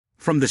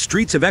From the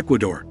streets of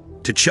Ecuador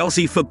to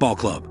Chelsea Football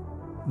Club.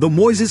 The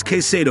Moises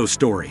Caicedo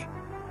story.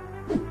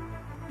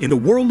 In the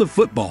world of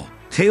football,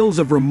 tales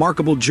of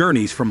remarkable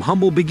journeys from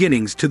humble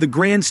beginnings to the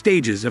grand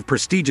stages of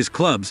prestigious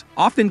clubs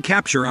often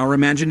capture our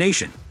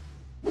imagination.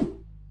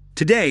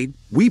 Today,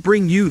 we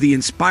bring you the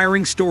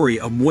inspiring story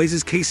of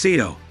Moises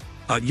Caicedo,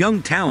 a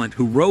young talent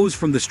who rose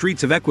from the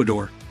streets of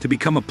Ecuador to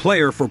become a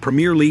player for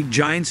Premier League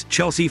giants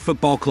Chelsea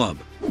Football Club.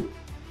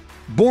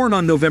 Born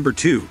on November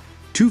 2,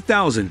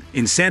 2000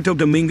 in Santo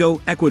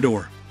Domingo,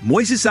 Ecuador,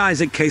 Moises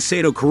Isaac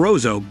Caicedo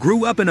Carrozo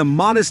grew up in a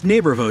modest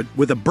neighborhood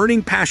with a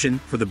burning passion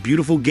for the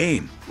beautiful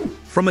game.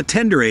 From a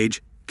tender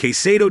age,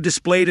 Caicedo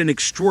displayed an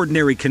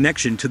extraordinary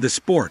connection to the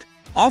sport,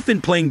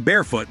 often playing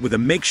barefoot with a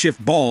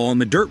makeshift ball on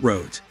the dirt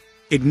roads,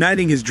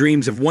 igniting his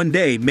dreams of one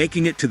day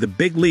making it to the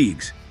big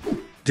leagues.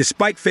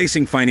 Despite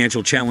facing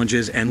financial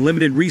challenges and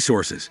limited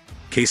resources,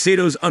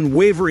 Caicedo's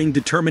unwavering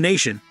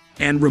determination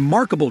and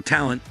remarkable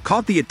talent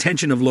caught the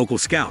attention of local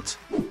scouts.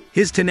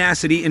 His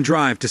tenacity and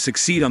drive to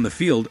succeed on the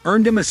field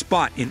earned him a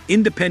spot in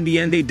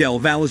Independiente del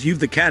Valle's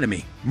youth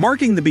academy,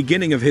 marking the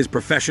beginning of his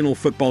professional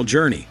football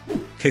journey.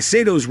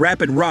 Caicedo's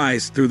rapid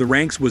rise through the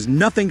ranks was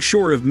nothing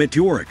short of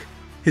meteoric.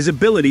 His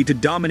ability to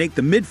dominate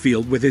the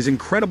midfield with his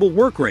incredible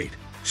work rate,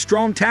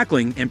 strong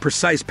tackling, and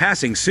precise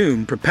passing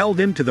soon propelled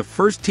him to the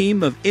first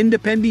team of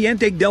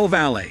Independiente del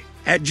Valle.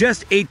 At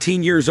just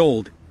 18 years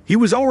old, he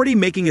was already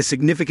making a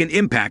significant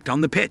impact on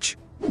the pitch.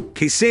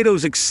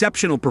 Caicedo's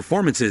exceptional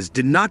performances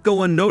did not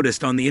go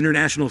unnoticed on the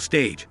international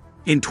stage.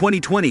 In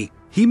 2020,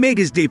 he made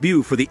his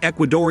debut for the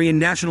Ecuadorian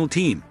national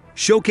team,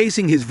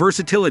 showcasing his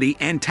versatility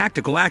and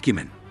tactical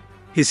acumen.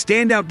 His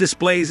standout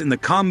displays in the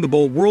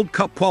CONMEBOL World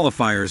Cup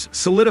qualifiers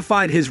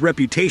solidified his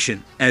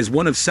reputation as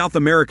one of South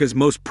America's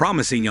most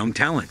promising young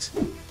talents.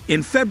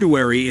 In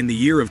February in the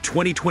year of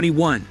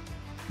 2021,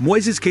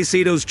 Moises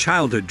Caicedo's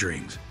childhood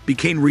dreams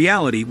became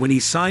reality when he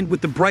signed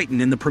with the Brighton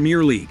in the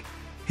Premier League.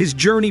 His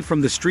journey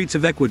from the streets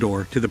of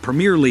Ecuador to the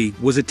Premier League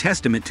was a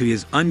testament to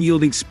his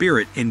unyielding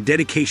spirit and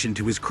dedication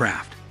to his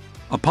craft.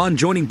 Upon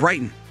joining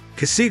Brighton,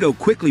 Caicedo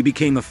quickly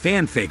became a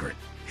fan favorite.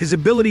 His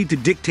ability to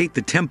dictate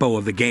the tempo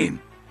of the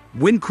game,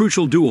 win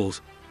crucial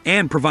duels,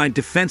 and provide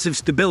defensive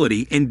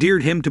stability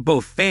endeared him to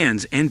both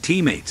fans and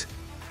teammates.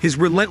 His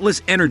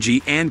relentless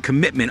energy and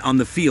commitment on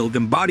the field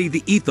embodied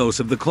the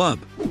ethos of the club.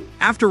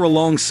 After a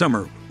long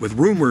summer, with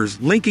rumors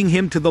linking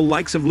him to the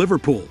likes of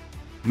Liverpool,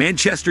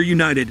 Manchester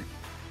United,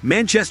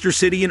 Manchester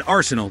City and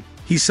Arsenal,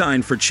 he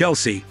signed for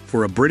Chelsea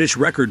for a British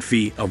record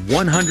fee of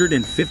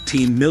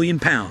 £115 million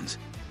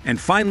and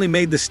finally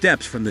made the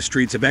steps from the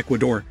streets of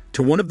Ecuador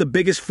to one of the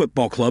biggest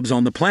football clubs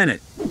on the planet,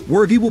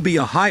 where he will be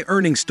a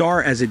high-earning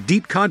star as a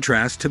deep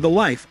contrast to the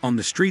life on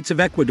the streets of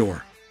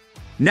Ecuador.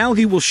 Now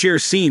he will share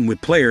scene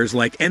with players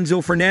like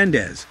Enzo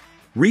Fernandez,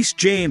 Reece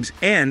James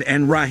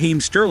and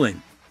Raheem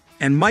Sterling,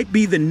 and might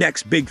be the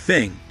next big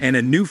thing and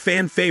a new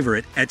fan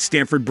favorite at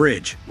Stamford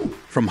Bridge.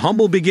 From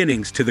humble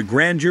beginnings to the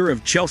grandeur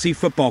of Chelsea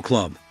Football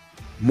Club,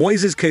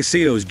 Moises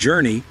Caicedo's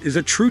journey is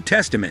a true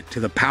testament to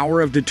the power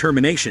of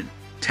determination,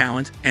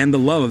 talent, and the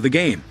love of the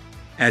game.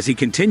 As he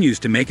continues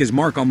to make his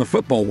mark on the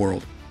football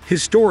world,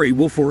 his story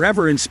will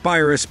forever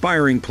inspire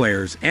aspiring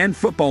players and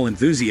football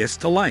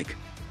enthusiasts alike.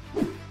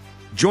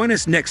 Join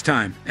us next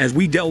time as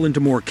we delve into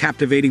more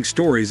captivating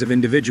stories of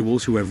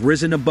individuals who have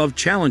risen above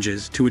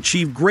challenges to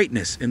achieve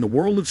greatness in the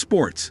world of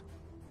sports.